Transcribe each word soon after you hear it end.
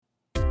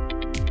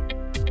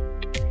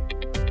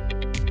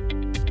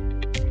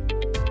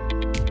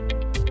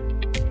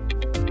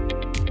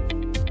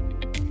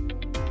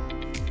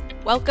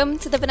Welcome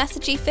to the Vanessa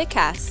G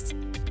Fitcast.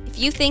 If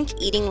you think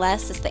eating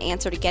less is the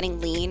answer to getting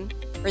lean,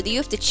 or that you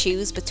have to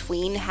choose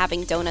between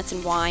having donuts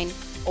and wine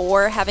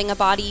or having a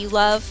body you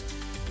love,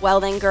 well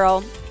then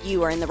girl,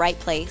 you are in the right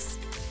place.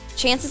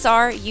 Chances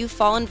are you've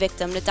fallen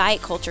victim to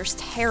diet culture's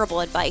terrible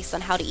advice on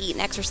how to eat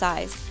and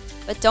exercise.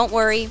 But don't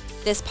worry,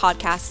 this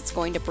podcast is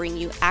going to bring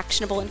you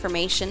actionable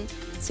information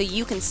so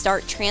you can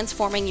start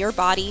transforming your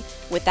body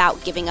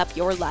without giving up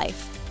your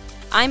life.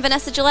 I'm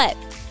Vanessa Gillette,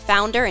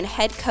 founder and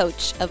head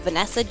coach of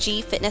Vanessa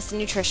G Fitness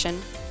and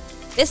Nutrition.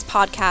 This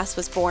podcast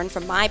was born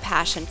from my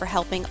passion for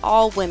helping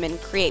all women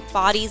create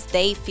bodies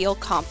they feel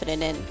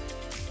confident in.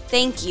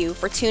 Thank you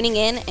for tuning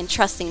in and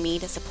trusting me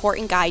to support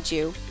and guide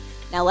you.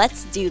 Now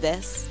let's do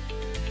this.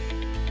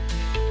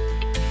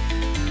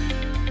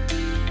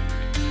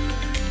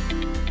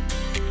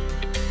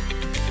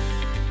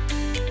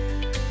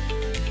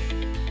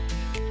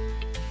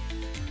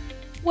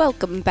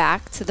 Welcome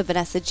back to the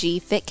Vanessa G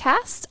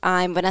Fitcast.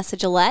 I'm Vanessa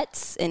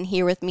Gillette, and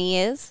here with me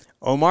is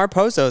Omar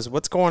Pozos.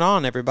 What's going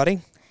on, everybody?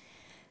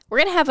 We're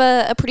going to have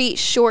a pretty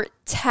short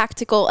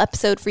tactical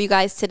episode for you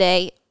guys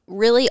today,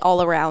 really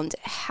all around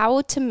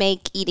how to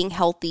make eating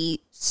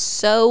healthy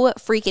so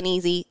freaking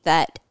easy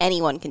that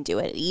anyone can do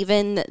it.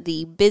 Even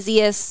the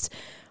busiest,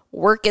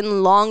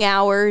 working long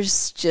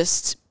hours,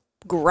 just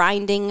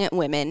grinding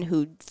women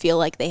who feel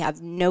like they have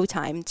no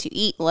time to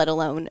eat, let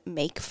alone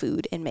make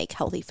food and make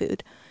healthy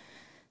food.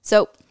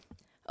 So,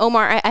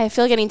 Omar, I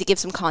feel like I need to give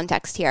some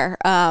context here.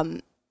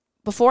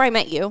 Before I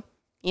met you,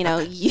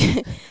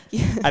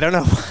 I don't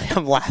know why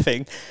I'm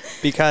laughing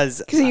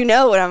because you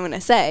know what I'm going to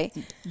say.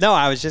 No,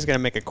 I was just going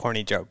to make a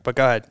corny joke, but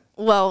go ahead.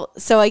 Well,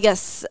 so I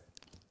guess,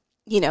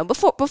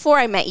 before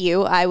I met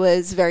you, I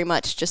was very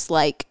much just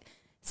like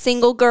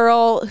single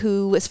girl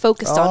who was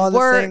focused on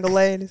work. The single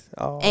ladies.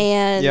 Oh,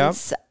 and yep.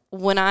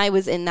 When I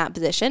was in that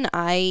position,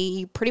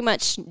 I pretty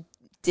much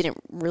didn't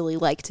really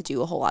like to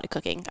do a whole lot of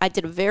cooking. I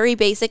did a very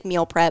basic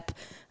meal prep,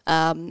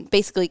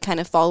 basically kind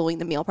of following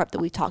the meal prep that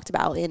we talked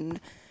about in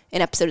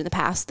an episode in the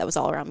past that was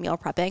all around meal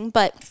prepping.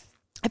 But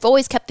I've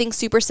always kept things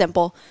super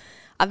simple.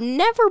 I've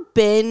never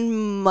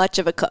been much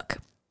of a cook.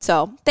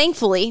 So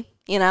thankfully,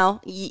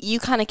 you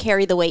kind of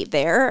carry the weight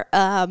there.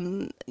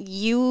 For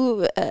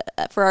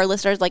our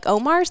listeners, like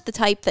Omar's the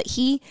type that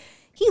he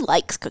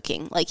likes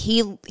cooking. Like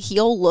he'll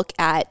look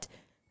at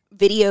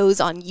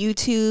videos on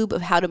YouTube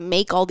of how to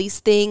make all these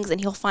things, and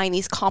he'll find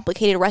these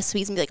complicated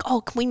recipes and be like,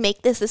 oh, can we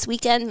make this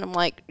weekend? And I'm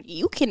like,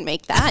 you can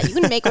make that. You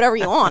can make whatever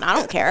you want. I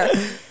don't care.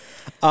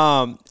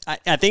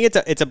 I think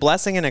it's a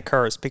blessing and a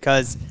curse,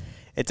 because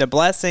it's a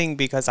blessing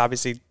because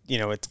obviously,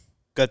 it's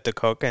good to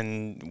cook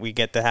and we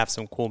get to have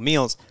some cool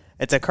meals.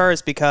 It's a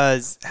curse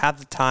because half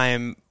the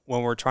time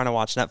when we're trying to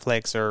watch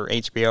Netflix or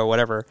HBO or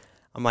whatever,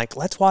 I'm like,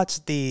 let's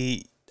watch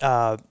the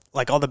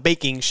all the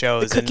baking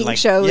shows, the cooking and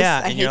shows. Yeah,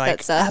 I and hate you're like,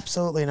 that stuff.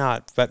 Absolutely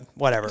not. But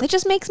whatever. It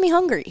just makes me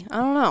hungry. I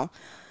don't know.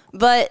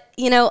 But,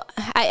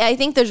 I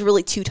think there's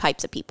really two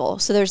types of people.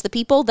 So there's the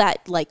people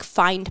that like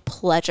find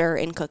pleasure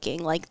in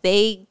cooking. Like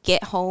they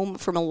get home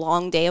from a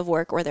long day of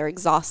work where they're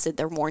exhausted,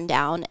 they're worn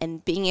down,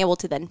 and being able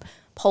to then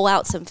pull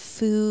out some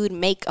food,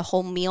 make a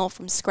whole meal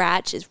from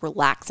scratch is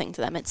relaxing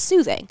to them. It's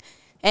soothing.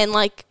 And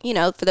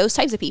for those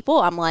types of people,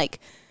 I'm like,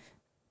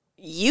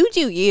 you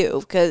do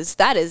you, because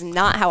that is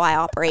not how I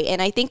operate.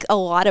 And I think a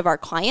lot of our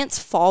clients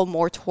fall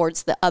more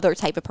towards the other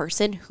type of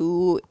person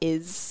who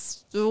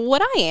is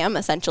what I am,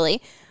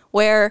 essentially,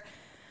 where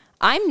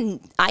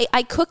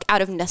I cook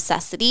out of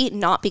necessity,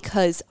 not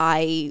because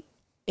I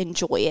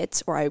enjoy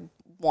it or I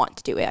want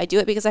to do it. I do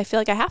it because I feel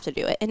like I have to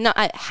do it. And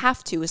not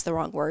have to is the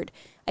wrong word.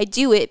 I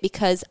do it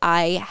because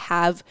I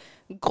have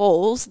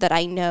goals that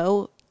I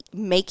know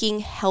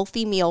making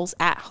healthy meals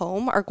at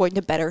home are going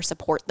to better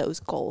support those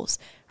goals,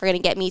 are going to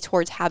get me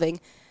towards having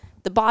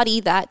the body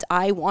that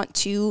I want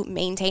to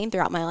maintain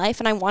throughout my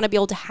life. And I want to be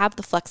able to have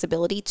the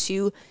flexibility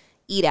to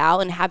eat out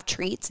and have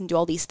treats and do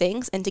all these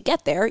things. And to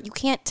get there, you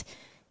can't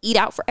eat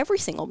out for every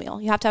single meal.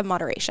 You have to have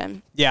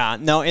moderation. Yeah,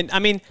 no, and I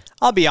mean,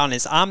 I'll be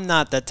honest, I'm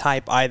not the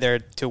type either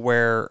to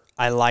where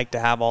I like to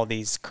have all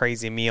these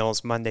crazy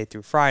meals Monday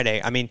through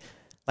Friday. I mean,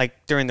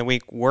 like during the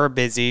week, we're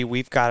busy.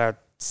 We've got a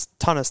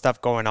ton of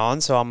stuff going on.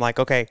 So I'm like,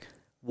 okay,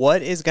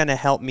 what is going to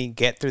help me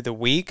get through the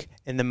week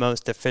in the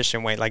most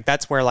efficient way? Like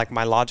that's where like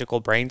my logical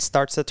brain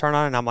starts to turn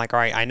on. And I'm like, all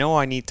right, I know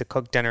I need to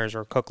cook dinners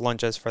or cook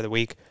lunches for the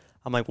week.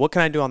 I'm like, what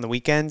can I do on the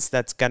weekends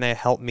that's going to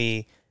help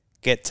me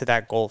get to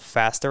that goal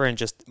faster and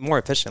just more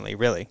efficiently,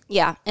 really?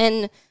 Yeah.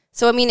 And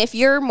so, I mean, if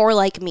you're more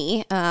like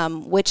me,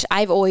 which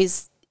I've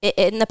always,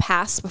 in the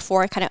past,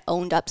 before I kind of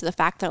owned up to the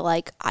fact that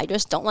like, I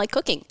just don't like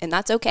cooking, and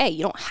that's okay.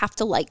 You don't have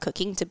to like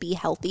cooking to be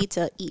healthy,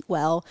 to eat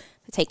well,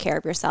 to take care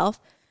of yourself.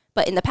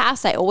 But in the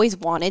past, I always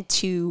wanted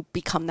to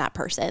become that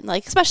person.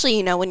 Like,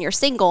 especially, when you're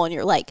single and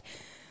you're like,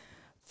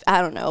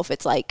 I don't know if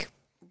it's like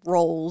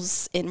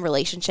roles in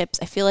relationships.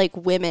 I feel like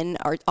women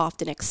are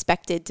often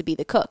expected to be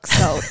the cook.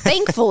 So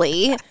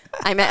thankfully,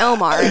 I met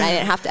Omar and I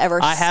didn't have to ever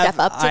step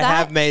up to that. I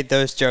have made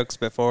those jokes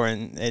before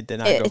and it did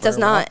not go It does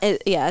very well. not.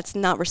 It's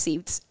not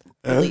received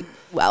really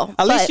well.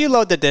 At least you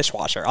load the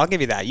dishwasher. I'll give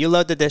you that. You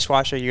load the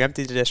dishwasher. You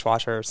empty the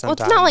dishwasher sometimes.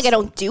 Well, it's not like I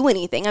don't do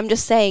anything. I'm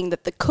just saying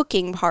that the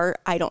cooking part,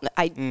 I don't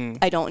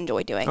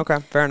enjoy doing. Okay,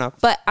 fair enough.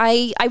 But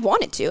I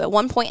wanted to. At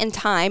one point in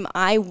time,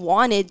 I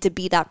wanted to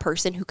be that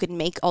person who could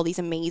make all these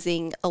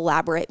amazing,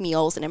 elaborate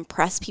meals and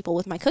impress people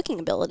with my cooking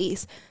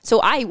abilities.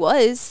 So I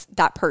was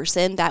that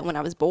person that when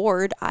I was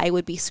bored, I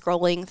would be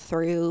scrolling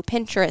through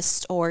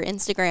Pinterest or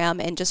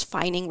Instagram and just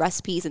finding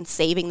recipes and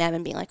saving them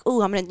and being like,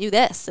 oh, I'm going to do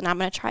this and I'm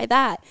going to try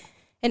that.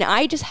 And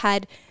I just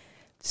had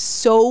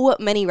so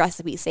many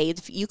recipes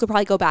saved. You could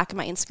probably go back in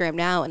my Instagram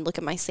now and look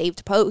at my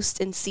saved posts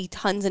and see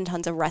tons and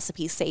tons of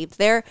recipes saved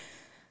there.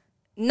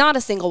 Not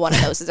a single one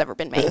of those has ever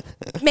been made.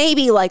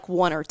 Maybe like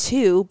one or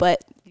two,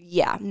 but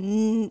yeah,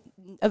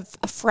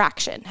 a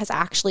fraction has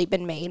actually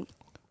been made.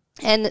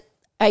 And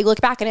I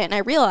look back at it and I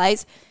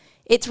realize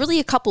it's really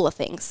a couple of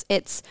things.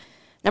 It's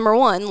number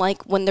one,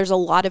 like when there's a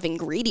lot of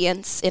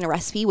ingredients in a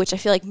recipe, which I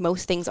feel like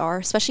most things are,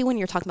 especially when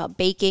you're talking about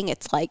baking,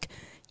 it's like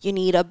you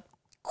need a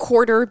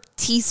quarter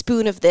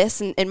teaspoon of this.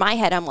 And in my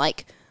head, I'm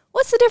like,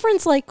 what's the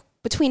difference like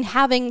between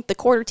having the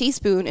quarter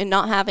teaspoon and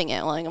not having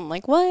it? Like, I'm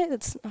like, what?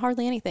 It's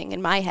hardly anything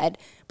in my head.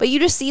 But you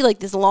just see like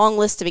this long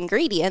list of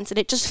ingredients and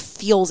it just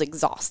feels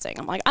exhausting.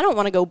 I'm like, I don't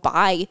want to go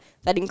buy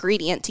that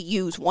ingredient to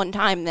use one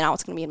time and then now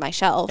it's going to be in my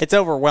shelf. It's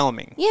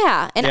overwhelming.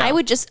 Yeah. And I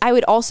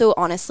would also,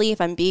 honestly,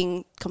 if I'm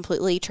being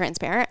completely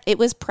transparent, it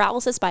was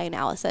paralysis by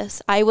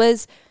analysis. I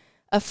was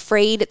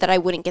afraid that I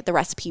wouldn't get the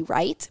recipe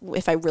right.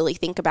 If I really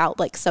think about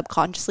like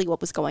subconsciously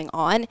what was going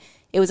on,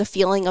 it was a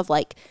feeling of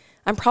like,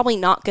 I'm probably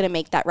not going to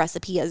make that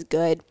recipe as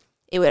good.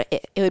 It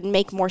would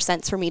make more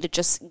sense for me to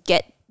just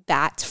get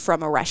that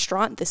from a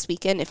restaurant this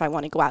weekend if I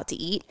want to go out to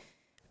eat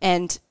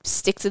and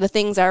stick to the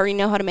things I already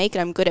know how to make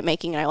and I'm good at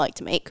making and I like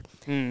to make.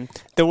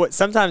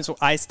 Sometimes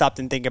I stopped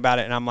and think about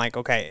it and I'm like,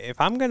 okay, if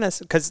I'm going to,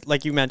 because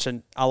like you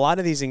mentioned, a lot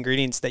of these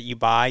ingredients that you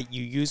buy,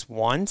 you use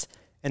once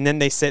and then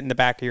they sit in the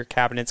back of your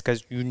cabinets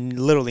because you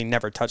literally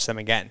never touch them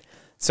again.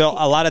 So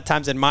a lot of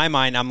times in my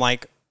mind, I'm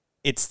like,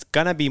 it's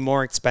going to be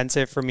more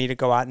expensive for me to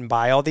go out and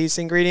buy all these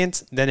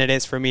ingredients than it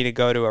is for me to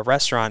go to a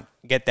restaurant,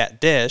 get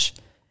that dish,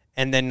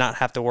 and then not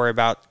have to worry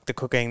about the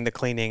cooking, the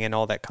cleaning, and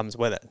all that comes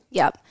with it.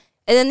 Yep.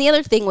 And then the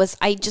other thing was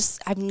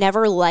I've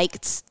never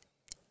liked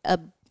a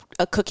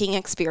cooking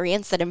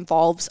experience that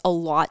involves a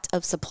lot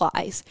of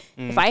supplies.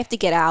 If I have to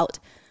get out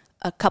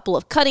a couple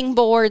of cutting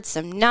boards,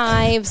 some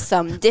knives,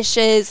 some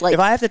dishes. Like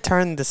if I have to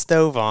turn the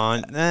stove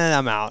on, then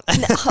I'm out.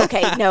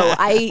 Okay, no,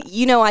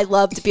 I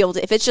love to be able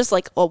to, if it's just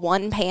like a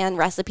one pan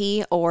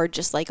recipe or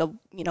just like a,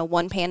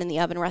 one pan in the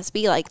oven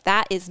recipe, like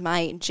that is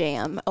my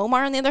jam.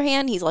 Omar, on the other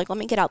hand, he's like, let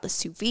me get out the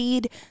sous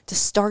vide to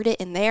start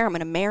it in there. I'm going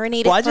to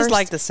marinate it I first, just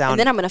like the sound. And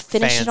then I'm going to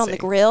finish fancy. it on the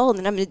grill.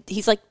 And then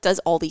he's like, does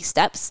all these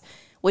steps,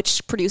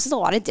 which produces a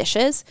lot of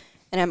dishes.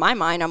 And in my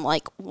mind, I'm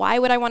like, why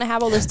would I want to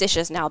have all those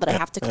dishes now that I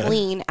have to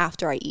clean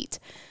after I eat?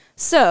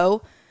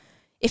 So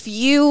if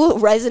you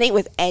resonate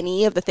with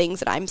any of the things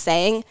that I'm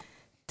saying,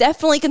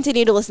 definitely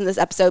continue to listen to this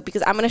episode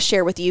because I'm going to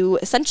share with you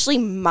essentially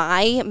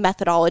my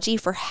methodology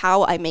for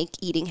how I make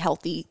eating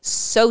healthy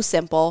so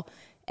simple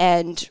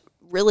and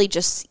really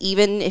just,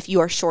 even if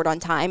you are short on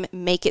time,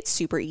 make it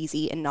super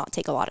easy and not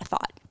take a lot of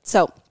thought.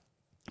 So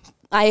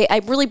I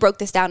really broke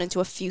this down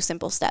into a few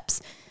simple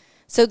steps.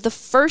 So the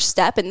first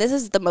step, and this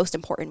is the most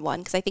important one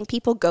because I think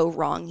people go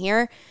wrong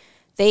here,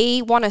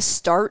 they want to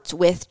start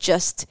with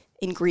just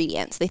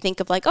ingredients. They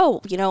think of like,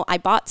 oh, I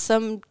bought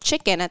some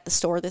chicken at the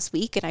store this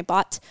week and I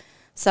bought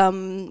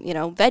some,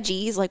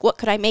 veggies. Like, what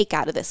could I make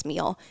out of this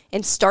meal?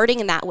 And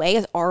starting in that way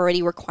is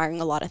already requiring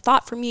a lot of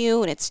thought from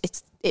you, and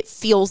it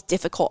feels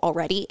difficult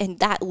already. And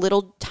that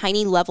little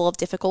tiny level of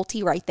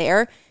difficulty right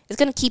there is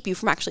going to keep you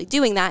from actually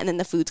doing that. And then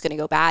the food's going to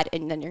go bad,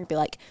 and then you're going to be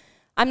like,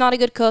 I'm not a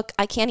good cook.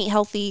 I can't eat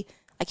healthy.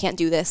 I can't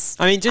do this.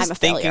 I mean, just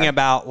thinking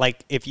about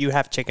like if you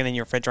have chicken in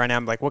your fridge right now,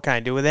 I'm like, what can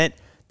I do with it?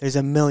 There's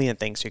a million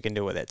things you can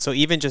do with it. So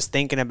even just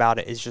thinking about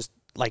it is just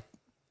like,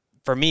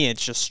 for me,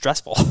 it's just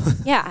stressful.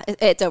 Yeah,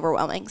 it's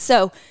overwhelming.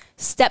 So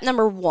step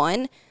number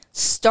one,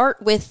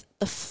 start with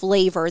the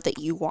flavor that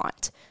you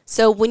want.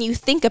 So when you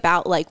think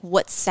about like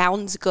what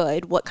sounds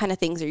good, what kind of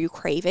things are you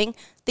craving,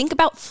 think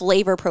about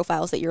flavor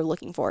profiles that you're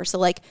looking for. So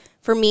like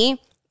for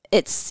me,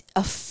 it's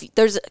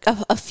there's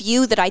a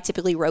few that I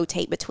typically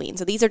rotate between.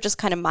 So these are just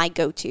kind of my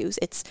go-tos.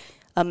 It's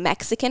a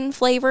Mexican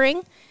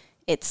flavoring.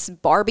 It's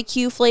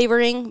barbecue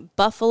flavoring,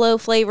 buffalo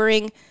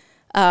flavoring.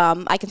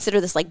 I consider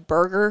this like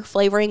burger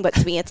flavoring, but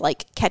to me it's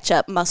like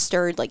ketchup,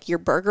 mustard, like your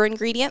burger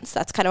ingredients.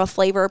 That's kind of a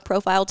flavor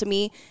profile to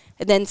me.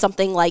 And then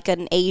something like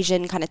an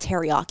Asian kind of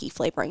teriyaki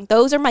flavoring.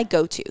 Those are my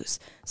go-tos.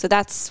 So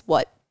that's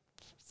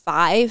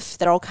 5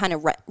 that I'll kind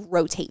of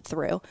rotate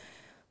through.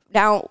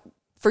 Now,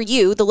 for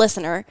you, the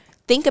listener,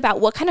 think about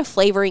what kind of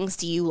flavorings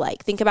do you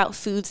like? Think about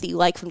foods that you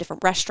like from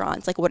different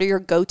restaurants. Like, what are your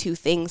go-to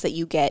things that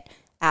you get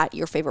at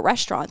your favorite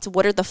restaurants?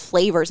 What are the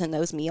flavors in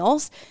those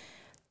meals?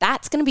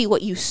 That's going to be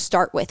what you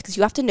start with because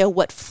you have to know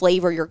what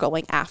flavor you're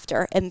going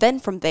after. And then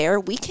from there,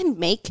 we can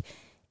make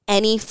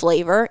any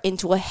flavor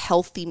into a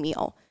healthy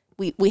meal.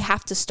 we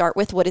have to start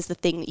with what is the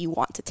thing that you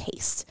want to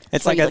taste.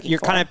 It's like you're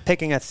kind of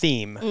picking a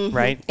theme,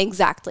 right?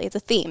 Exactly. It's a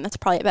theme. That's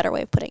probably a better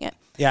way of putting it.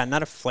 Yeah,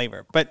 not a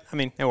flavor, but I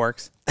mean, it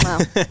works.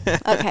 Well,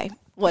 okay,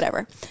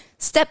 whatever.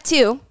 Step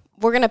 2,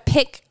 we're going to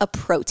pick a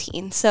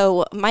protein.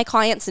 So my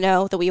clients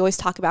know that we always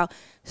talk about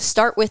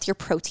start with your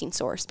protein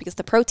source because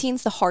the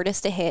protein's the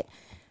hardest to hit.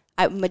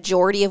 A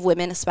majority of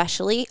women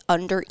especially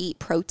undereat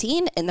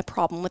protein. And the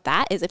problem with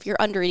that is if you're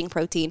undereating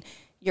protein,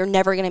 you're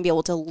never going to be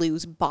able to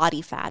lose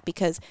body fat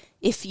because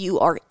if you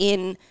are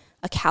in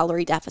a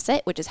calorie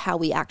deficit, which is how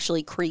we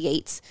actually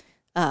create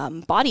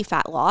body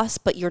fat loss,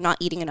 but you're not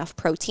eating enough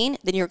protein,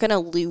 then you're going to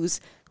lose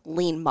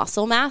lean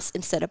muscle mass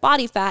instead of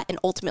body fat. And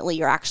ultimately,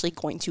 you're actually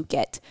going to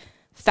get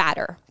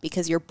fatter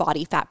because your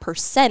body fat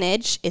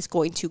percentage is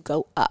going to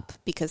go up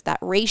because that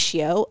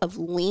ratio of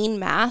lean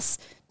mass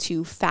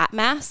to fat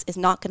mass is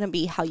not going to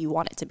be how you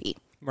want it to be.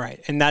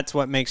 Right. And that's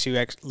what makes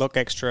you look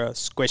extra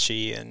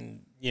squishy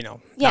and,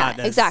 yeah,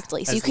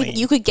 exactly. So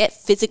you could get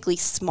physically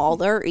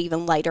smaller or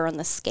even lighter on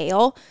the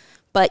scale,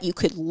 but you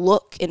could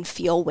look and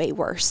feel way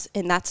worse.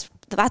 And that's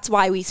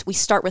why we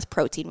start with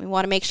protein. We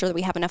want to make sure that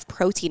we have enough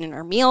protein in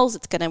our meals.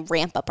 It's going to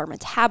ramp up our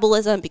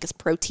metabolism because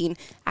protein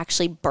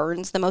actually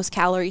burns the most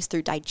calories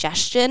through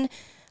digestion.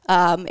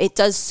 It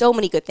does so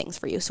many good things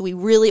for you. So we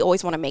really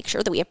always want to make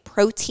sure that we have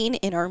protein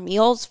in our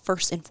meals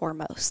first and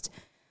foremost.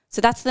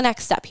 So that's the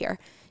next step here.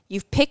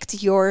 You've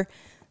picked your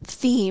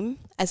theme,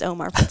 as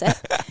Omar puts it.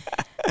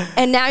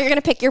 And now you're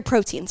going to pick your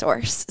protein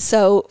source.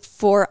 So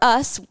for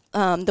us,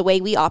 the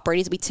way we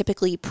operate is we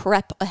typically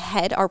prep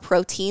ahead our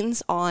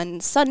proteins on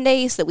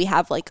Sundays so that we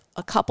have like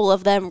a couple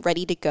of them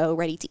ready to go,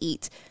 ready to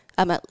eat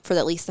for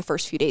at least the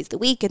first few days of the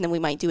week. And then we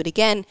might do it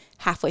again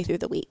halfway through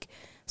the week.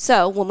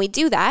 So when we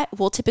do that,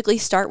 we'll typically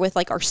start with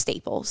like our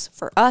staples.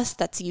 For us,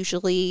 that's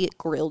usually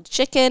grilled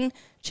chicken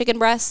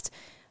breast,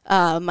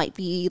 might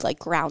be like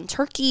ground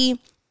turkey.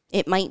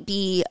 It might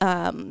be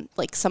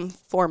like some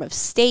form of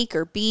steak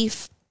or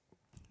beef.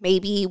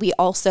 Maybe we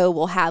also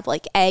will have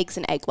like eggs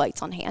and egg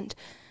whites on hand.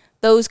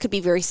 Those could be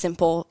very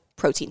simple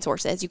protein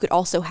sources. You could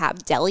also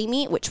have deli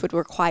meat, which would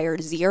require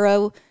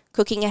zero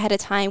cooking ahead of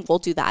time. We'll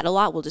do that a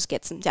lot. We'll just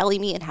get some deli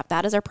meat and have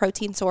that as our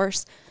protein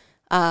source.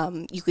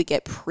 You could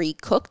get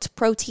pre-cooked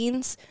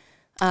proteins.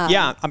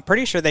 Yeah, I'm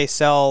pretty sure they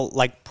sell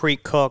like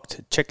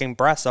pre-cooked chicken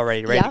breasts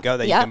already ready to go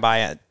that you can buy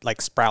at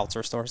like Sprouts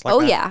or stores like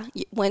that. Oh, yeah.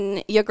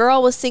 When your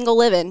girl was single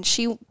living,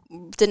 she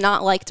did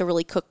not like to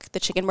really cook the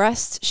chicken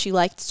breast. She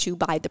liked to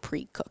buy the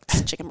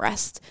pre-cooked chicken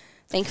breast.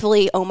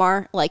 Thankfully,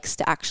 Omar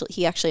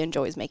he actually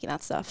enjoys making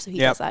that stuff, so he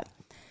does that.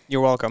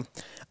 You're welcome.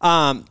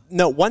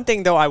 No, one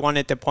thing though I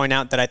wanted to point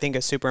out that I think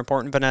is super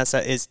important,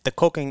 Vanessa, is the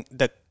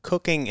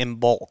cooking in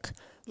bulk.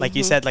 Like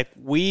you said, like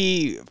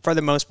we, for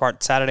the most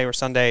part, Saturday or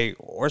Sunday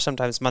or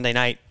sometimes Monday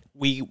night,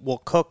 we will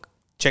cook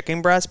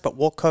chicken breast, but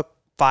we'll cook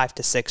 5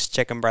 to 6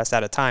 chicken breasts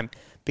at a time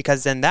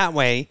because then that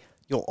way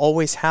you'll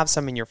always have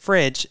some in your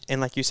fridge.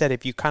 And like you said,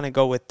 if you kind of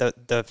go with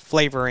the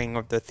flavoring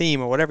of the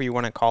theme or whatever you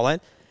want to call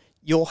it,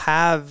 you'll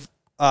have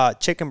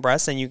chicken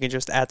breast and you can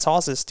just add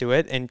sauces to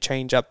it and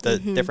change up the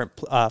different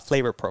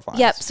flavor profiles.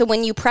 Yep. So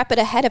when you prep it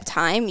ahead of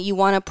time, you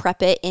want to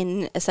prep it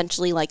in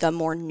essentially like a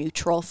more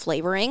neutral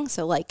flavoring.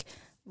 So like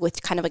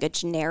with kind of like a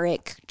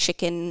generic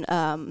chicken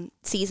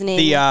seasoning.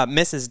 The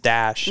Mrs.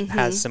 Dash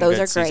has some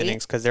good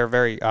seasonings because they're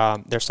very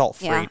they're salt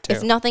free too.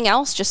 If nothing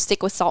else, just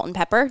stick with salt and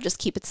pepper. Just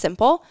keep it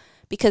simple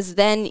because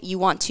then you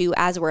want to,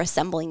 as we're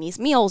assembling these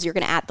meals, you're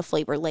going to add the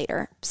flavor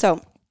later.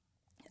 So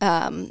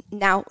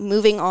now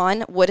moving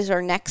on, what is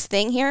our next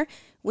thing here?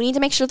 We need to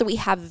make sure that we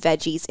have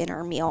veggies in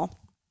our meal.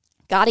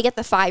 Got to get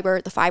the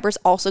fiber. The fiber is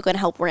also going to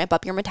help ramp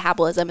up your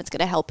metabolism. It's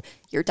going to help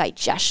your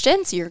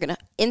digestion. So you're going to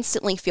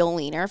instantly feel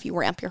leaner if you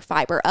ramp your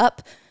fiber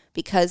up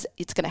because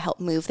it's going to help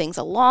move things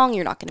along.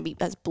 You're not going to be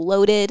as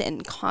bloated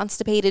and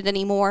constipated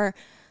anymore.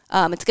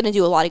 It's going to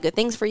do a lot of good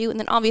things for you. And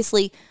then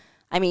obviously,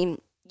 I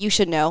mean, you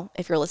should know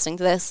if you're listening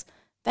to this,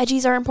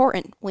 veggies are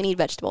important. We need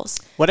vegetables.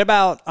 What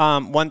about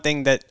one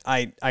thing that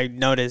I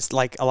noticed,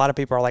 like a lot of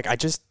people are like, I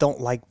just don't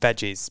like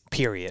veggies,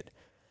 period.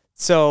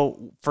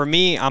 So for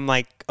me, I'm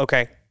like,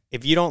 okay,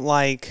 if you don't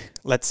like,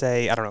 let's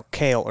say, I don't know,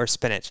 kale or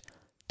spinach,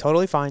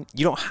 totally fine.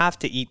 You don't have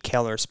to eat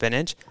kale or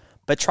spinach,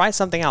 but try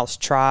something else.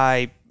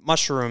 Try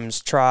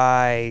mushrooms,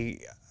 try,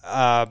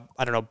 I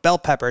don't know, bell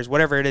peppers,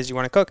 whatever it is you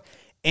want to cook.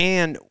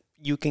 And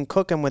you can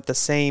cook them with the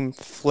same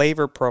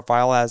flavor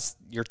profile as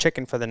your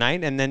chicken for the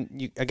night. And then,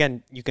 you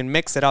can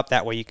mix it up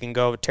that way. You can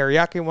go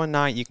teriyaki one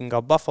night. You can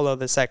go buffalo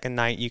the second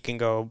night. You can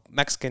go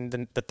Mexican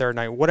the third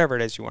night, whatever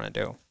it is you want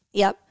to do.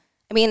 Yep.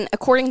 I mean,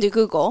 according to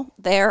Google,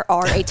 there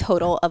are a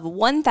total of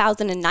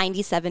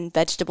 1,097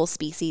 vegetable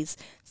species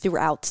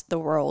throughout the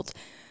world.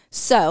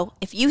 So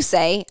if you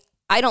say,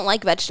 I don't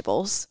like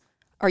vegetables,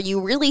 are you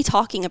really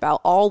talking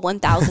about all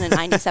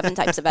 1,097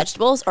 types of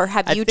vegetables? Or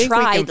have you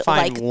tried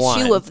like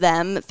 2 of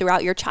them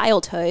throughout your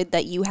childhood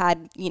that you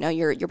had,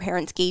 your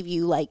parents gave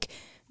you like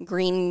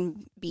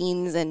green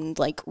beans and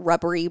like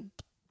rubbery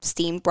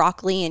steamed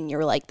broccoli and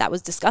you're like, that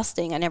was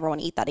disgusting, I never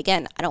want to eat that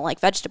again, I don't like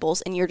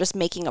vegetables, and you're just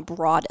making a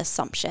broad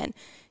assumption.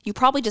 You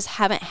probably just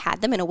haven't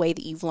had them in a way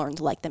that you've learned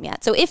to like them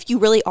yet. So if you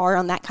really are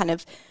on that kind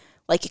of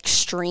like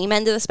extreme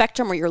end of the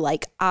spectrum where you're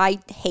like, I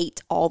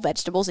hate all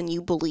vegetables, and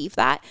you believe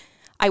that,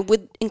 I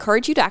would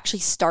encourage you to actually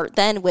start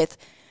then with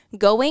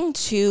go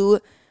to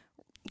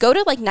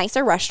like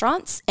nicer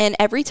restaurants, and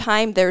every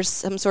time there's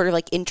some sort of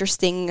like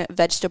interesting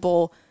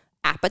vegetable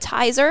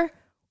appetizer,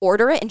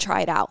 order it and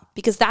try it out,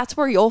 because that's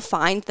where you'll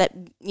find that,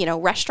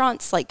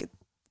 restaurants, like,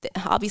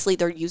 obviously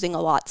they're using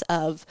a lot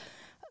of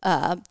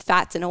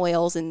fats and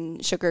oils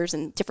and sugars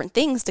and different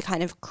things to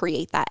kind of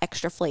create that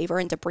extra flavor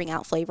and to bring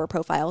out flavor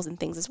profiles and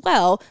things as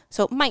well.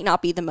 So it might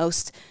not be the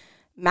most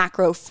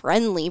macro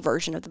friendly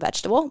version of the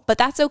vegetable, but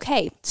that's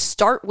okay.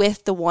 Start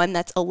with the one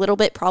that's a little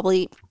bit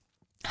probably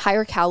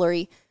higher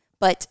calorie,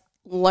 but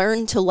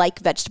learn to like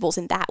vegetables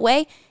in that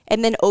way.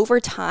 And then over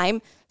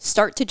time,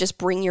 start to just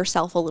bring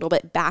yourself a little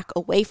bit back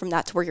away from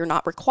that to where you're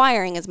not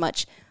requiring as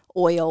much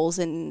oils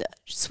and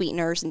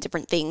sweeteners and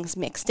different things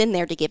mixed in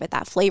there to give it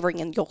that flavoring,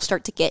 and you'll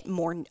start to get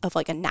more of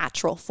like a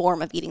natural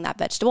form of eating that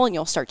vegetable, and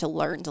you'll start to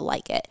learn to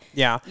like it.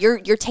 Yeah. Your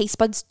taste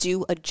buds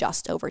do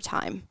adjust over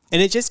time.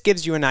 And it just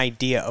gives you an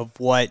idea of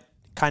what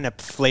kind of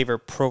flavor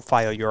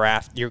profile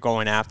you're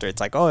going after. It's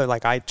like, oh,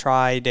 like I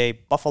tried a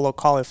buffalo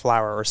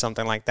cauliflower or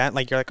something like that.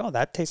 Like you're like, oh,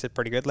 that tasted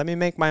pretty good. Let me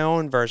make my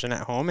own version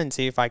at home and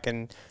see if I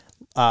can,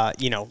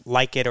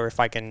 like it, or if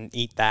I can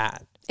eat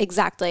that.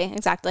 Exactly.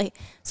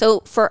 So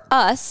for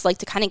us, like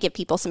to kind of give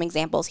people some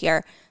examples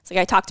here, so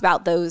like I talked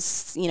about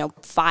those,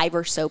 5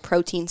 or so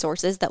protein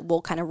sources that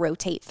we'll kind of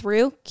rotate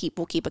through.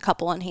 We'll keep a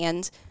couple on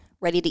hand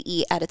ready to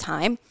eat at a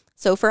time.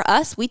 So for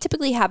us, we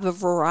typically have a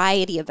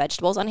variety of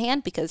vegetables on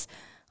hand because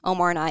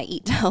Omar and I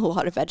eat a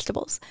lot of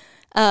vegetables.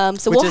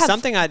 Which is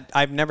something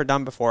I've never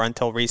done before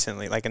until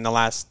recently, like in the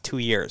last 2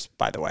 years,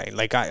 by the way.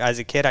 Like as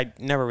a kid, I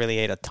never really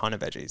ate a ton of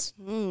veggies.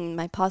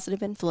 My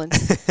positive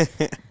influence.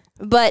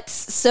 But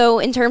so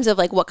in terms of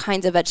like what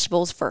kinds of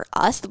vegetables for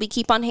us that we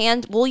keep on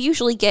hand, we'll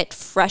usually get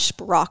fresh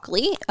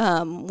broccoli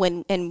and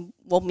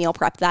we'll meal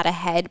prep that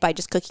ahead by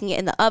just cooking it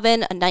in the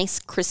oven. A nice,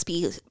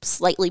 crispy,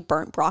 slightly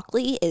burnt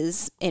broccoli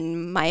is,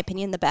 in my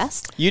opinion, the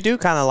best. You do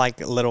kind of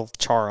like a little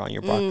char on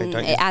your broccoli,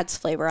 don't you? It adds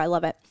flavor. I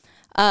love it.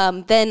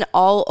 Then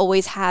I'll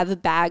always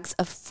have bags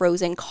of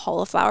frozen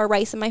cauliflower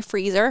rice in my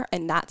freezer,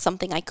 and that's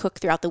something I cook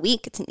throughout the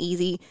week. It's an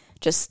easy,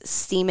 just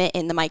steam it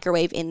in the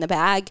microwave in the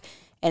bag,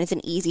 and it's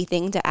an easy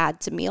thing to add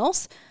to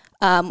meals.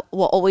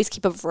 We'll always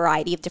keep a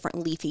variety of different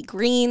leafy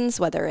greens,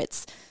 whether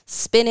it's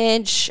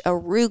spinach,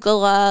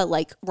 arugula,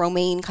 like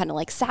romaine, kind of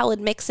like salad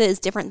mixes,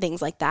 different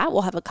things like that.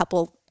 We'll have a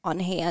couple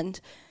on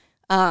hand.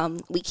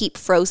 We keep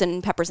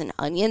frozen peppers and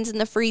onions in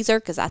the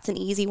freezer because that's an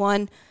easy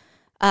one.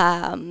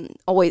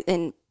 Always,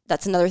 and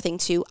that's another thing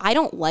too. I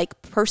don't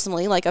like,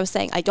 personally, like I was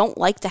saying, I don't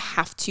like to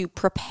have to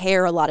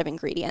prepare a lot of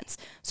ingredients.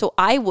 So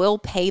I will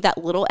pay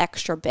that little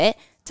extra bit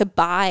to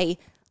buy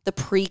the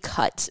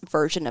pre-cut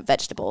version of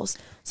vegetables.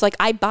 So like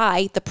I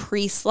buy the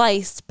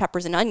pre-sliced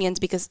peppers and onions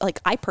because like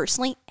I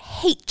personally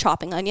hate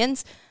chopping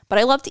onions, but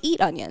I love to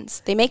eat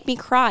onions. They make me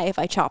cry if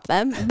I chop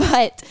them,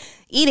 but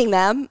eating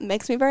them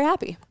makes me very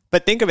happy.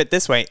 But think of it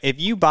this way.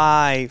 If you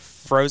buy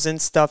frozen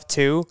stuff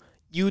too,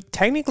 you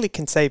technically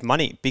can save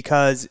money,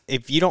 because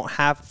if you don't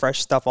have fresh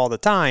stuff all the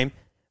time,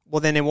 well,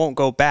 then it won't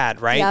go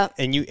bad, right? Yep.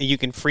 And you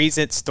can freeze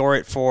it, store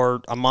it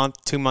for a month,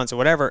 2 months, or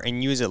whatever,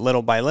 and use it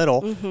little by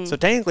little. Mm-hmm. So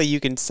technically,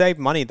 you can save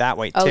money that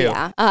way too. Oh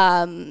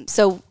yeah.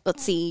 So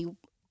let's see.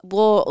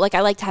 I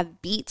like to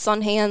have beets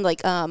on hand.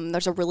 Like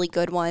there's a really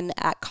good one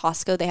at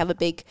Costco. They have a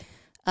big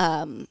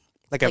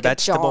like a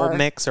vegetable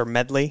mix or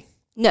medley.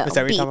 No, is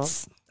that what you're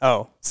beets. talking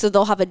about? Oh. So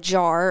they'll have a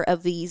jar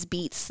of these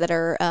beets that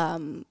are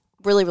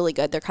really, really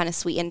good. They're kind of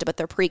sweetened, but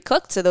they're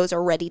pre-cooked, so those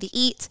are ready to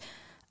eat.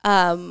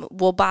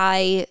 We'll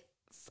buy,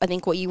 I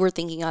think what you were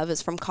thinking of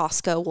is from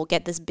Costco. We'll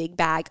get this big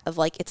bag of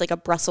it's like a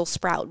Brussels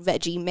sprout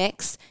veggie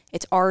mix.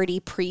 It's already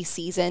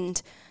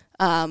pre-seasoned.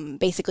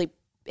 Basically,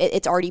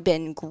 it's already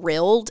been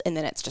grilled, and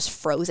then it's just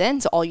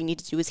frozen. So all you need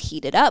to do is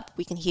heat it up.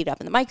 We can heat it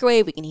up in the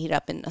microwave. We can heat it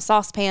up in a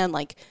saucepan.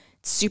 Like,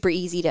 it's super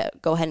easy to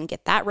go ahead and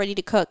get that ready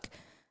to cook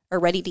or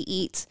ready to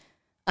eat.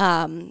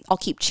 I'll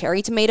keep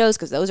cherry tomatoes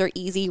because those are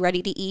easy,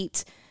 ready to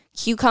eat.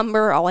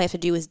 Cucumber, all I have to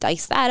do is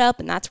dice that up,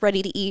 and that's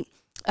ready to eat.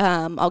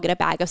 I'll get a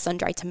bag of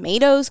sun-dried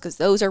tomatoes because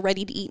those are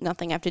ready to eat.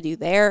 Nothing I have to do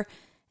there.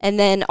 And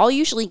then I'll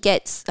usually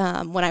get,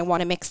 when I want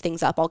to mix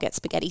things up, I'll get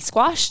spaghetti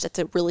squash. That's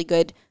a really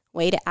good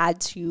way to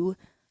add to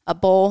a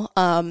bowl.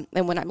 And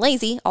when I'm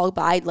lazy, I'll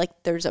buy,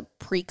 there's a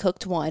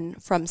pre-cooked one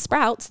from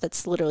Sprouts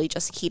that's literally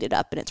just heated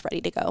up and it's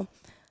ready to go.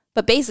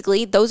 But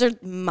basically, those are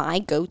my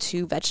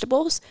go-to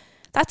vegetables.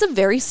 That's a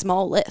very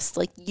small list.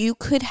 You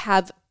could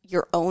have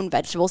your own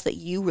vegetables that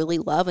you really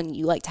love and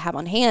you like to have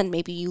on hand.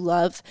 Maybe you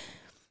love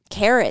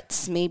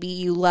carrots. Maybe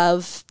you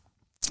love,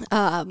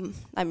 I'm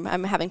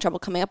having trouble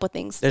coming up with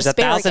things. There's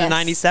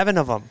 1,097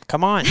 of them.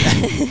 Come on.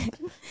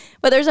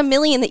 But there's a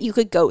million that you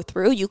could go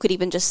through. You could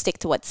even just stick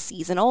to what's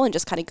seasonal and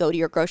just kind of go to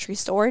your grocery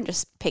store and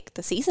just pick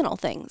the seasonal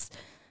things.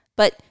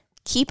 But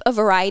keep a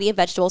variety of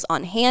vegetables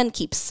on hand,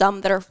 keep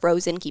some that are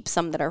frozen, keep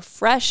some that are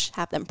fresh,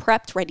 have them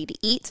prepped, ready to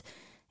eat.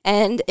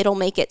 And it'll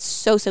make it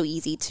so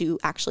easy to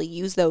actually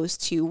use those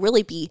to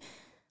really be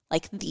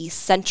like the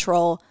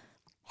central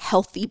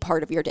healthy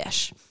part of your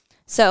dish.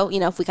 So,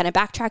 if we kind of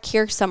backtrack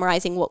here,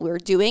 summarizing what we're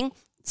doing,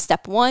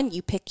 step 1,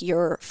 you pick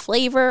your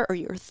flavor or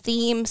your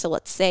theme. So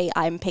let's say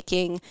I'm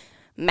picking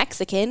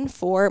Mexican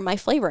for my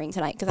flavoring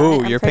tonight.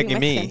 Ooh, you're picking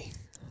me.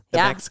 The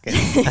Mexican.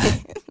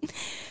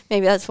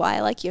 Maybe that's why I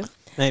like you.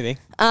 Maybe.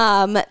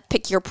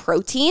 Pick your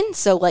protein.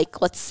 So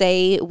like, let's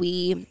say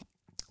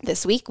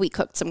this week we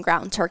cooked some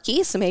ground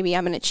turkey. So maybe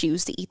I'm going to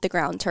choose to eat the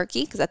ground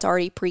turkey because that's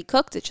already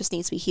pre-cooked. It just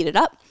needs to be heated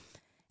up.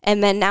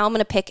 And then now I'm going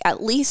to pick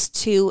at least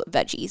 2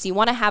 veggies. You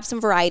want to have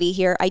some variety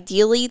here.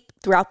 Ideally,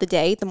 throughout the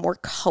day, the more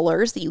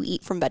colors that you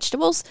eat from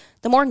vegetables,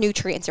 the more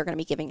nutrients you're going to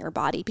be giving your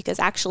body, because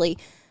actually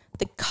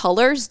the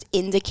colors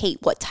indicate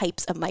what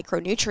types of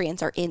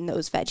micronutrients are in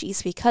those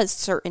veggies, because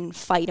certain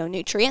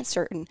phytonutrients,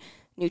 certain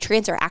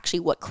nutrients are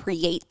actually what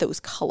create those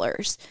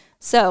colors.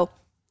 So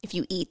if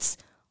you eat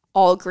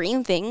all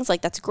green things,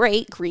 like that's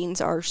great. Greens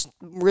are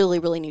really,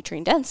 really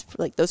nutrient dense.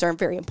 Like those are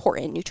very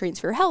important nutrients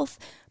for your health.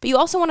 But you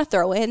also want to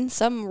throw in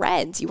some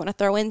reds. You want to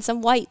throw in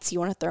some whites. You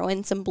want to throw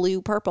in some blue,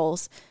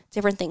 purples,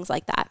 different things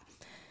like that.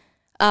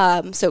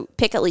 So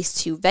pick at least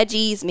 2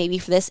 veggies. Maybe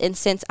for this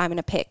instance, I'm going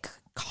to pick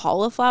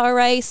cauliflower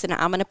rice and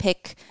I'm going to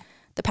pick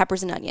the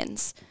peppers and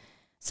onions.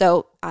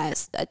 So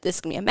this is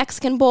going to be a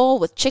Mexican bowl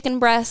with chicken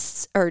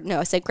breasts,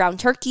 I said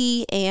ground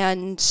turkey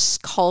and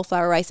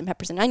cauliflower rice and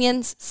peppers and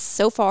onions.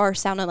 So far,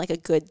 sounding like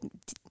a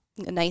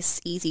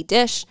nice, easy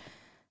dish.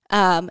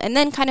 And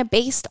then kind of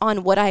based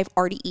on what I've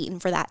already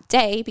eaten for that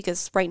day,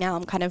 because right now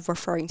I'm kind of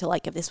referring to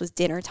like if this was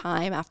dinner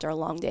time after a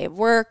long day of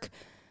work,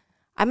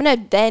 I'm going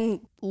to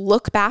then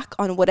look back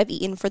on what I've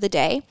eaten for the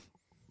day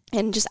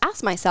and just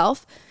ask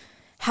myself,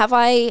 have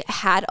I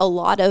had a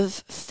lot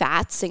of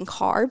fats and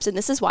carbs? And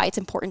this is why it's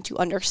important to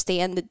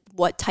understand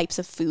what types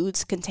of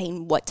foods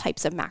contain what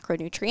types of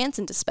macronutrients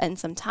and to spend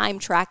some time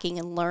tracking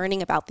and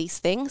learning about these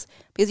things,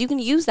 because you can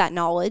use that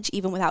knowledge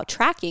even without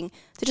tracking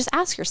to just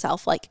ask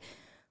yourself, like,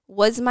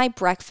 was my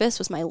breakfast,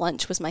 was my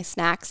lunch, was my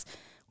snacks,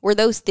 were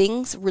those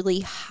things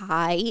really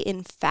high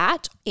in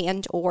fat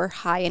and or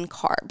high in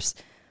carbs?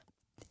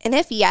 And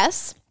if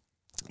yes,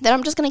 then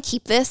I'm just going to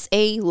keep this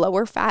a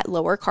lower fat,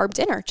 lower carb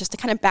dinner just to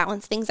kind of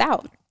balance things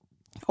out.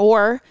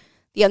 Or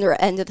the other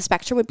end of the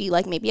spectrum would be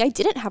like, maybe I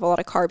didn't have a lot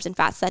of carbs and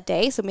fats that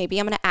day, so maybe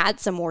I'm going to add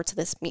some more to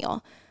this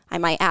meal. I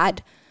might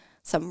add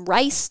some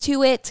rice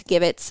to it to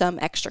give it some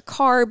extra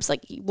carbs.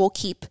 Like we'll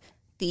keep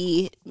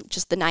the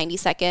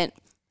 90-second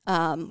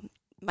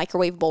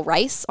microwavable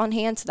rice on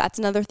hand. So that's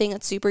another thing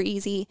that's super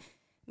easy.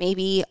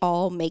 Maybe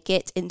I'll make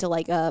it into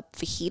like a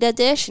fajita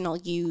dish and I'll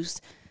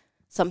use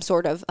some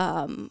sort of,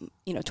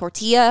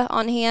 tortilla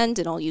on hand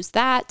and I'll use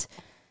that.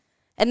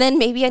 And then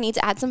maybe I need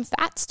to add some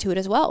fats to it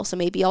as well. So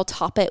maybe I'll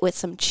top it with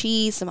some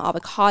cheese, some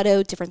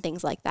avocado, different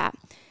things like that.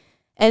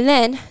 And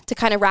then to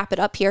kind of wrap it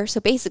up here, so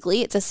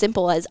basically it's as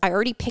simple as I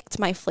already picked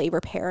my flavor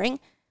pairing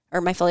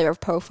or my flavor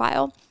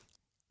profile.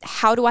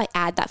 How do I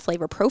add that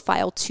flavor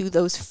profile to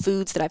those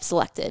foods that I've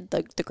selected?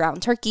 The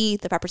ground turkey,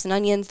 the peppers and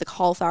onions, the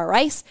cauliflower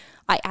rice.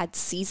 I add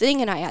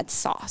seasoning and I add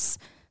sauce.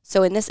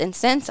 So in this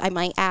instance, I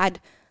might add,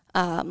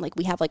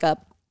 we have like a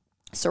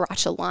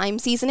sriracha lime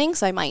seasoning.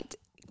 So I might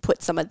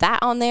put some of that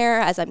on there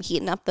as I'm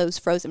heating up those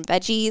frozen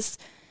veggies.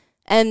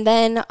 And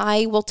then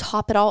I will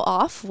top it all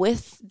off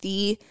with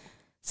the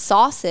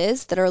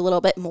sauces that are a little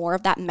bit more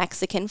of that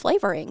Mexican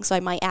flavoring. So I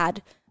might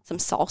add some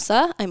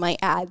salsa. I might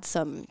add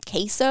some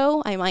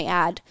queso. I might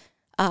add,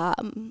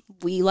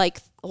 we like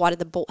a lot of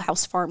the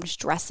Bolthouse Farms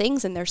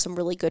dressings, and there's some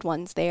really good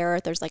ones there.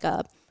 There's like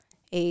a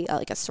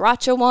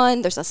sriracha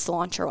one. There's a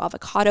cilantro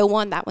avocado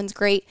one. That one's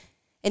great.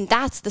 And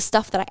that's the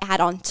stuff that I add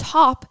on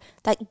top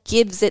that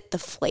gives it the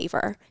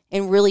flavor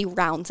and really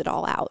rounds it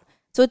all out.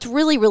 So it's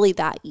really, really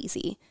that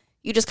easy.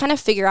 You just kind of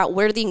figure out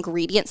what are the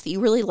ingredients that you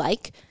really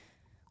like,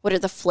 what are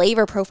the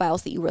flavor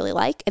profiles that you really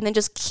like, and then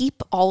just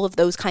keep all of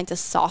those kinds of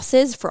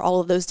sauces for all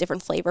of those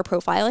different flavor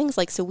profilings.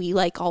 Like, so we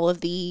like all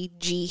of the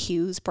G.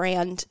 Hughes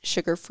brand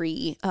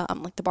sugar-free,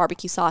 like the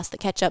barbecue sauce, the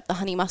ketchup, the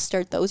honey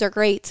mustard. Those are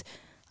great.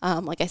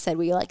 Like I said,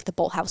 we like the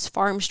Bolthouse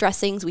Farms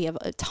dressings. We have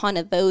a ton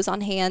of those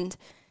on hand.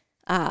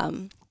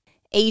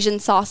 Asian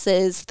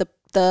sauces,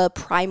 the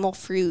Primal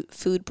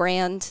Food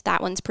brand,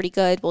 that one's pretty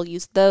good. We'll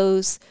use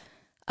those.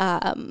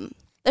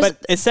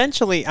 But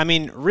essentially, I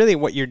mean, really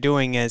what you're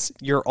doing is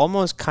you're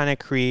almost kind of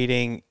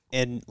creating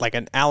in like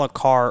an a la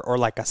carte or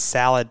like a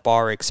salad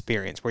bar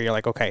experience where you're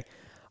like, okay,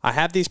 I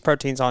have these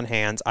proteins on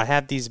hand. I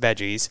have these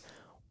veggies.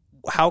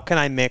 How can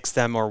I mix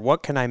them, or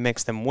what can I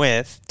mix them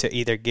with to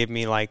either give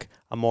me like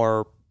a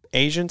more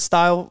Asian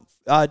style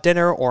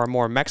dinner or a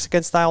more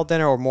Mexican style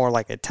dinner or more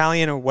like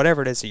Italian or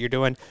whatever it is that you're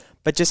doing.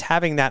 But just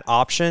having that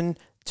option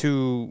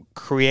to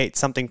create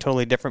something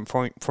totally different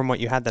from what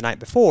you had the night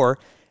before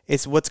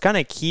is what's going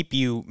to keep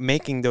you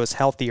making those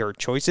healthier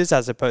choices,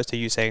 as opposed to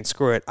you saying,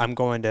 screw it, I'm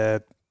going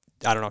to,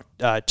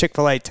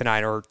 Chick-fil-A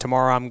tonight, or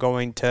tomorrow I'm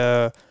going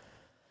to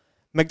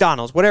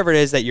McDonald's, whatever it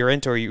is that you're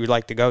into or you would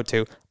like to go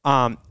to.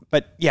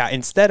 But yeah,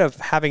 instead of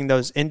having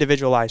those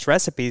individualized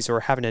recipes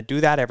or having to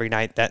do that every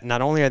night, that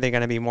not only are they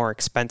going to be more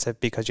expensive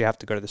because you have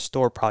to go to the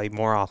store probably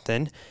more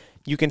often,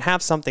 you can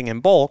have something in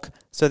bulk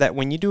so that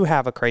when you do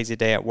have a crazy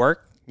day at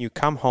work, you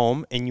come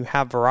home and you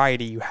have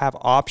variety, you have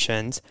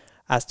options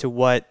as to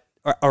what,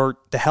 or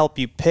to help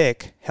you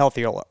pick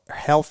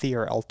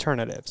healthier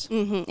alternatives.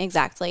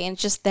 Exactly. And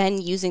just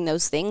then using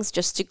those things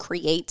just to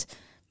create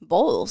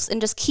bowls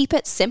and just keep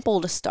it simple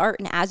to start.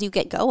 And as you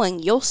get going,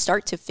 you'll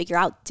start to figure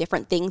out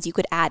different things you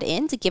could add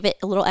in to give it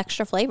a little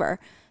extra flavor.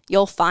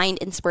 You'll find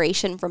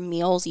inspiration from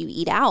meals you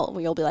eat out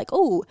where you'll be like,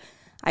 oh,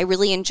 I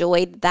really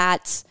enjoyed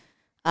that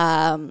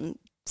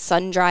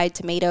sun-dried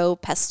tomato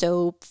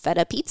pesto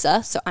feta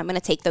pizza. So I'm going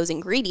to take those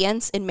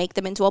ingredients and make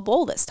them into a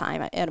bowl this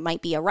time. It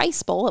might be a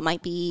rice bowl. It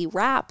might be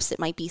wraps. It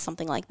might be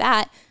something like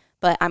that.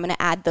 But I'm going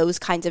to add those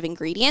kinds of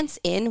ingredients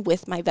in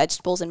with my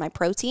vegetables and my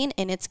protein,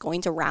 and it's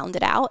going to round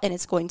it out, and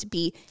it's going to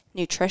be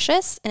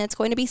nutritious, and it's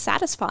going to be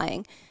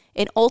satisfying.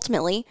 And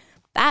ultimately,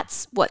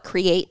 that's what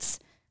creates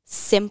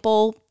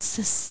simple,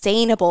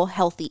 sustainable,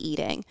 healthy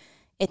eating.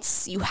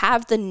 You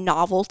have the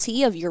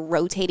novelty of your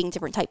rotating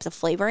different types of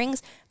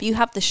flavorings, but you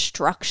have the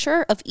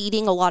structure of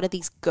eating a lot of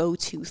these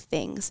go-to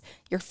things,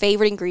 your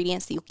favorite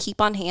ingredients that you keep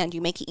on hand,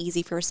 you make it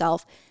easy for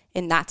yourself,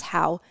 and that's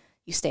how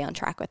you stay on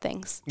track with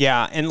things.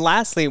 Yeah. And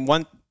lastly,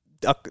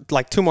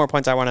 two more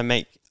points I want to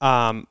make.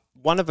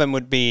 One of them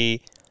would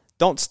be,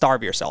 don't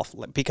starve yourself,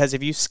 because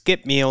if you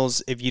skip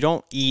meals, if you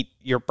don't eat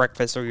your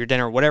breakfast or your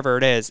dinner, whatever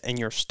it is, and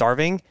you're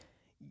starving,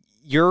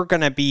 you're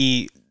going to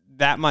be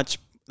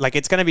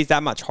it's going to be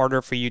that much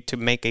harder for you to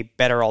make a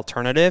better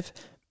alternative,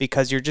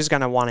 because you're just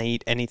going to want to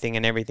eat anything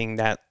and everything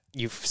that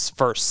you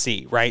first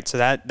see, right? So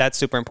that's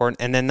super important.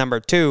 And then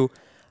number 2,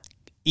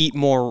 eat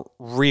more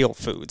real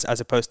foods as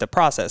opposed to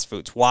processed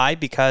foods. Why?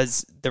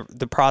 Because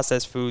the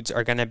processed foods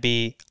are going to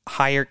be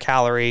higher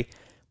calorie,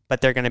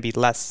 but they're going to be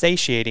less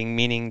satiating,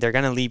 meaning they're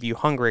going to leave you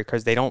hungry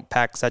because they don't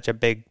pack such a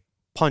big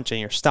punch in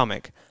your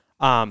stomach.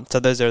 So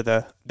those are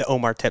the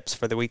Omar tips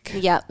for the week.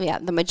 Yeah.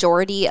 The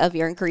majority of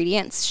your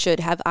ingredients should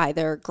have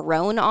either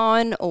grown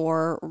on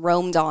or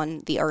roamed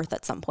on the earth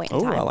at some point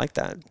in time. Oh, I like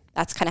that.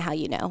 That's kind of how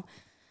you know.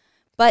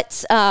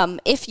 But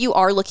if you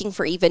are looking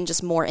for even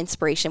just more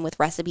inspiration with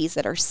recipes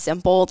that are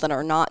simple, that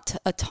are not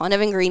a ton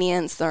of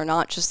ingredients, that are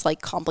not just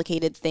like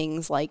complicated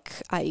things like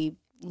I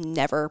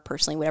never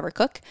personally would ever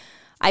cook,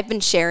 I've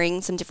been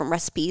sharing some different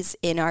recipes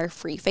in our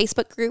free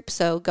Facebook group.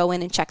 So go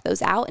in and check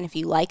those out. And if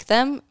you like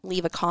them,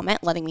 leave a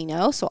comment letting me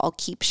know. So I'll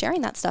keep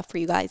sharing that stuff for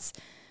you guys.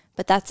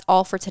 But that's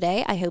all for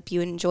today. I hope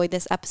you enjoyed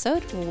this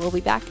episode. We'll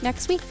be back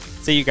next week.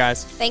 See you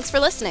guys. Thanks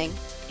for listening.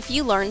 If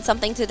you learned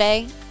something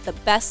today, the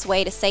best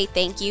way to say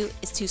thank you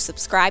is to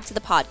subscribe to the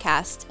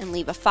podcast and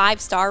leave a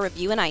 5-star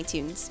review in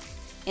iTunes.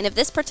 And if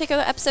this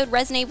particular episode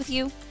resonated with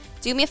you,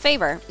 do me a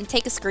favor and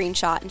take a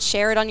screenshot and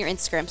share it on your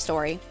Instagram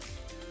story.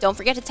 Don't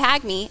forget to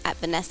tag me at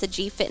Vanessa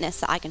G Fitness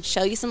so I can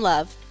show you some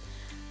love.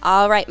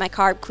 All right, my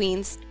carb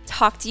queens,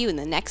 talk to you in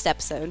the next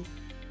episode.